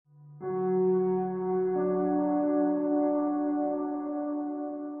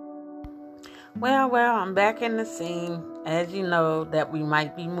Well, I'm back in the scene. As you know, that we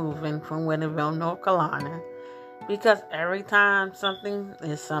might be moving from Winterville, North Carolina, because every time something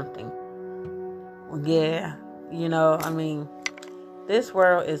is something. Yeah, this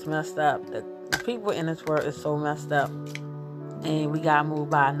world is messed up. The people in this world is so messed up, and we gotta move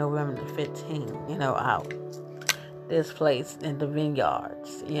by November the 15th. Out this place in the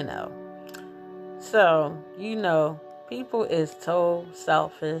vineyards. So people is so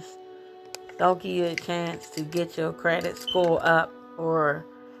selfish. Don't give you a chance to get your credit score up or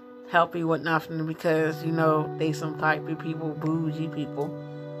help you with nothing because, they some type of people, bougie people.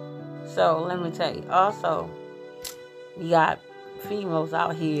 So let me tell you. Also, we got females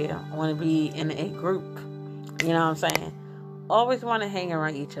out here want to be in a group. You know what I'm saying? Always want to hang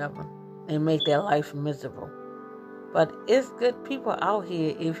around each other and make their life miserable. But it's good people out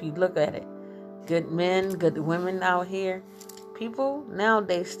here if you look at it. Good men, good women out here. People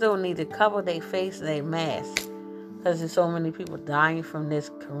nowadays still need to cover their face and their mask because there's so many people dying from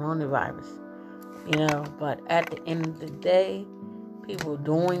this coronavirus. But at the end of the day, people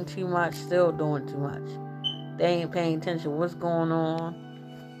doing too much, still doing too much. They ain't paying attention to what's going on,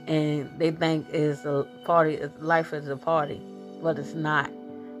 and they think it's a party, life is a party, but it's not.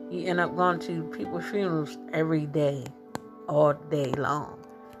 You end up going to people's funerals every day, all day long.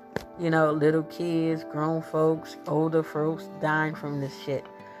 Little kids, grown folks, older folks dying from this shit.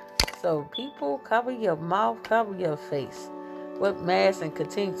 So people, cover your mouth, cover your face with masks and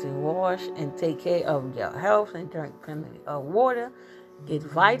continue to wash and take care of your health and drink plenty of water. Get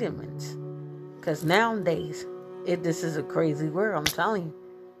vitamins. Because nowadays, this is a crazy world, I'm telling you.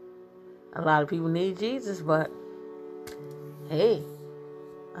 A lot of people need Jesus, but hey,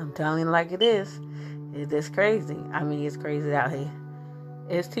 I'm telling you like it is. It is crazy. It's crazy out here.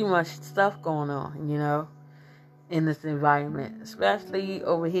 There's too much stuff going on, in this environment. Especially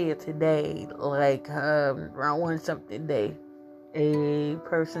over here today, like around 1 something day. A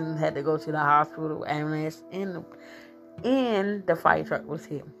person had to go to the hospital, ambulance, and the fire truck was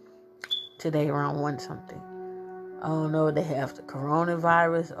here. Today around 1 something. I don't know if they have the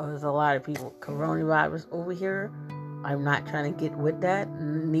coronavirus or there's a lot of people with coronavirus over here. I'm not trying to get with that.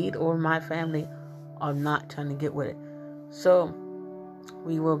 Me or my family are not trying to get with it. So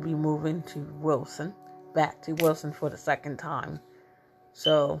we will be moving to Wilson, back to Wilson for the second time.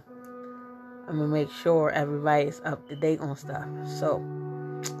 So I'm going to make sure everybody's up to date on stuff. So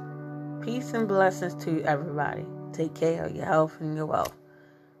peace and blessings to everybody. Take care of your health and your wealth.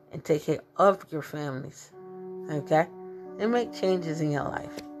 And take care of your families. Okay? And make changes in your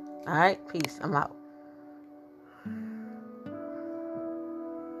life. Alright? Peace. I'm out.